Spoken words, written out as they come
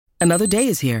Another day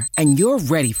is here, and you're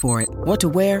ready for it. What to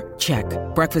wear? Check.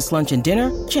 Breakfast, lunch, and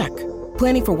dinner? Check.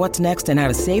 Planning for what's next and how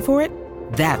to save for it?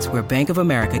 That's where Bank of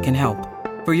America can help.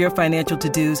 For your financial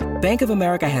to-dos, Bank of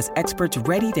America has experts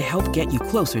ready to help get you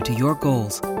closer to your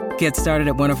goals. Get started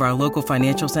at one of our local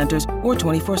financial centers or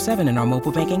 24/7 in our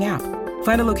mobile banking app.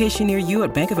 Find a location near you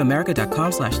at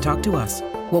bankofamerica.com/talktous.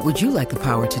 What would you like the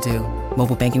power to do?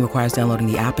 Mobile banking requires downloading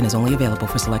the app and is only available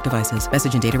for select devices.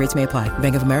 Message and data rates may apply.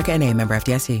 Bank of America N.A., member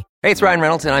FDIC. Hey, it's Ryan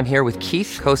Reynolds, and I'm here with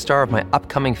Keith, co-star of my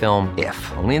upcoming film,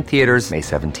 If, only in theaters May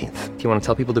 17th. Do you want to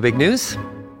tell people the big news?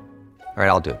 All right,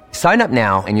 I'll do it. Sign up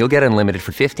now and you'll get unlimited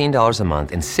for $15 a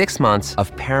month and 6 months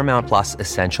of Paramount Plus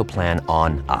Essential Plan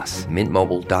on us.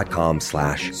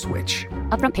 MintMobile.com/switch.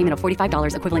 Upfront payment of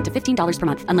 $45 equivalent to $15 per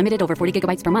month. Unlimited over 40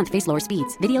 gigabytes per month. Face lower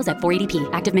speeds. Videos at 480p.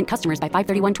 Active Mint customers by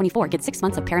 531.24 get 6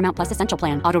 months of Paramount Plus Essential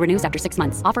Plan. Auto renews after 6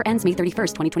 months. Offer ends May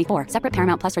 31st, 2024. Separate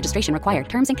Paramount Plus registration required.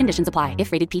 Terms and conditions apply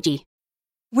if rated PG.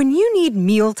 When you need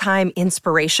mealtime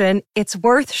inspiration, it's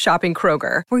worth shopping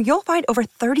Kroger, where you'll find over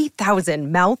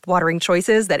 30,000 mouth-watering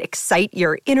choices that excite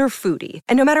your inner foodie.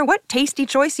 And no matter what tasty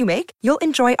choice you make, you'll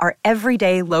enjoy our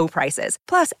everyday low prices,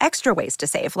 plus extra ways to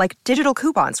save, like digital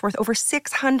coupons worth over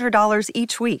 $600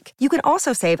 each week. You can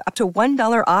also save up to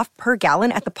 $1 off per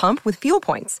gallon at the pump with fuel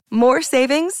points. More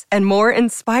savings and more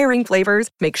inspiring flavors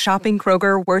make shopping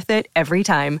Kroger worth it every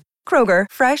time. Kroger,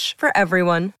 fresh for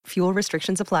everyone. Fuel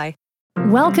restrictions apply.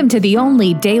 Welcome to the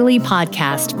only daily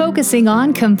podcast focusing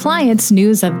on compliance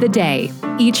news of the day.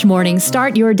 Each morning,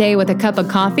 start your day with a cup of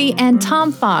coffee and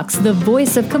Tom Fox, the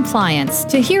voice of compliance,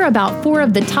 to hear about 4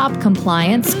 of the top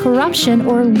compliance, corruption,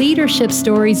 or leadership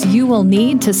stories you will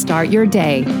need to start your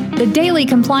day. The Daily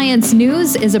Compliance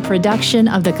News is a production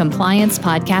of the Compliance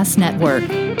Podcast Network.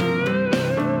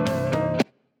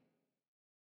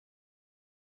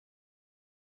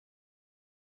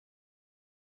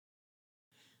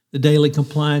 The Daily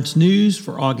Compliance News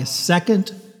for August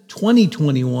 2nd,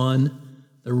 2021,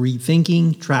 the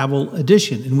Rethinking Travel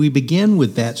Edition. And we begin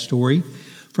with that story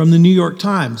from the New York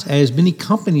Times, as many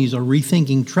companies are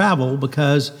rethinking travel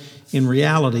because, in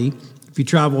reality, if you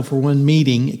travel for one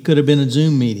meeting, it could have been a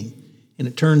Zoom meeting. And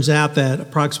it turns out that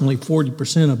approximately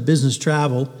 40% of business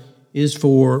travel is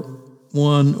for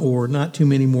one or not too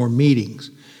many more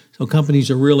meetings. So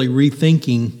companies are really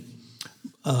rethinking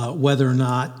whether or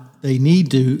not they need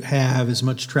to have as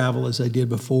much travel as they did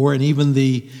before. And even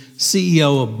the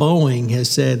CEO of Boeing has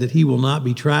said that he will not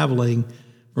be traveling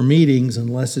for meetings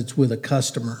unless it's with a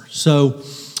customer. So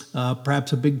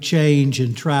perhaps a big change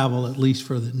in travel, at least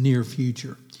for the near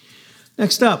future.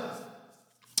 Next up,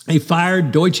 a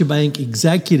fired Deutsche Bank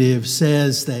executive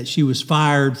says that she was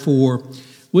fired for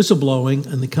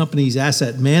whistleblowing in the company's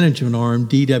asset management arm,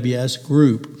 DWS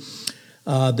Group,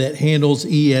 that handles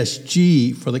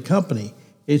ESG for the company.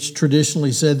 It's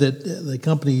traditionally said that the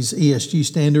company's ESG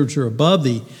standards are above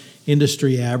the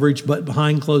industry average, but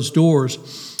behind closed doors,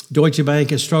 Deutsche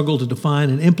Bank has struggled to define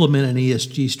and implement an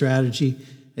ESG strategy,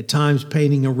 at times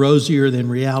painting a rosier than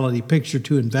reality picture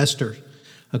to investors,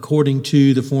 according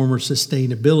to the former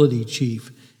sustainability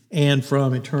chief and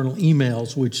from internal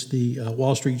emails, which the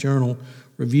Wall Street Journal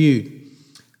reviewed.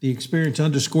 The experience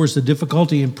underscores the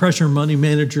difficulty and pressure money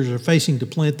managers are facing to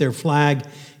plant their flag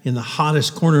in the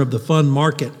hottest corner of the fund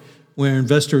market, where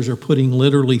investors are putting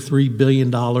literally $3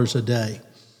 billion a day.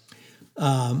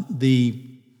 The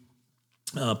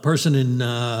person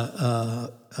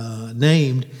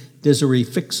named Desiree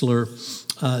Fixler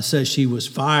says she was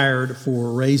fired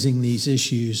for raising these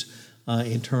issues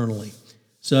internally.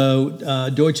 So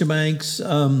Deutsche Bank's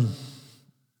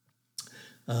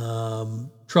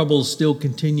troubles still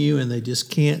continue, and they just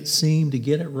can't seem to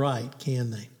get it right, can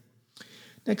they?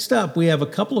 Next up, we have a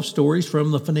couple of stories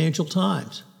from the Financial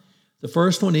Times. The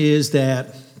first one is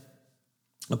that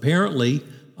apparently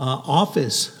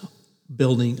office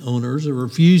building owners are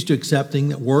refused to accepting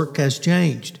that work has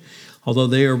changed. Although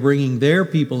they are bringing their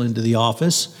people into the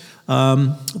office,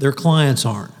 their clients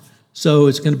aren't. So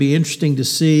it's going to be interesting to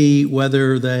see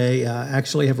whether they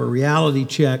actually have a reality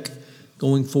check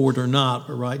going forward or not.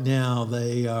 But right now,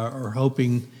 they are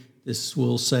hoping this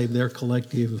will save their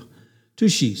collective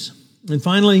tushies. And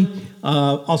finally,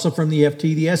 also from the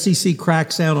FT, the SEC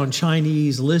cracks down on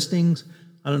Chinese listings.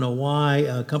 I don't know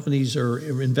why companies or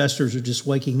investors are just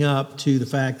waking up to the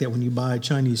fact that when you buy a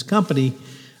Chinese company,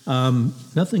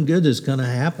 nothing good is going to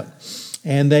happen.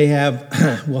 And they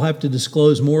will have to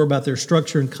disclose more about their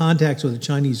structure and contacts with the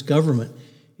Chinese government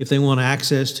if they want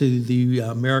access to the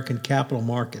American capital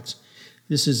markets.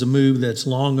 This is a move that's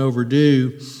long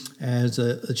overdue, as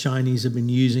the Chinese have been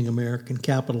using American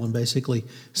capital and basically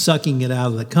sucking it out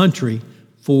of the country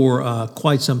for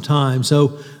quite some time.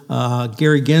 So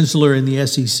Gary Gensler and the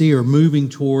SEC are moving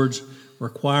towards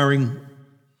requiring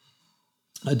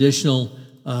additional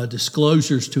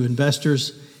disclosures to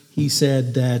investors. He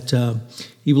said that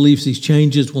he believes these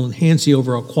changes will enhance the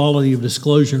overall quality of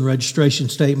disclosure and registration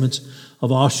statements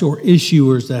of offshore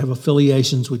issuers that have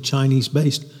affiliations with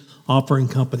Chinese-based offering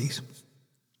companies.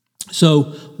 So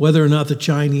whether or not the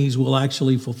Chinese will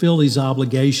actually fulfill these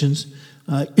obligations,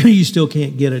 you still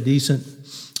can't get a decent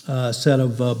set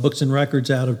of books and records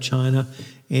out of China,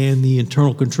 and the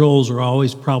internal controls are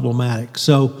always problematic.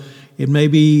 So we may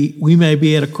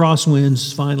be at a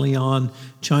crosswinds finally on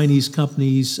Chinese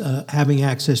companies having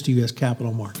access to U.S.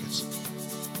 capital markets.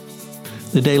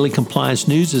 The Daily Compliance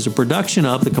News is a production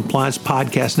of the Compliance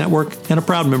Podcast Network and a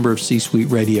proud member of C-Suite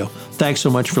Radio. Thanks so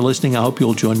much for listening. I hope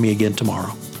you'll join me again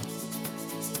tomorrow.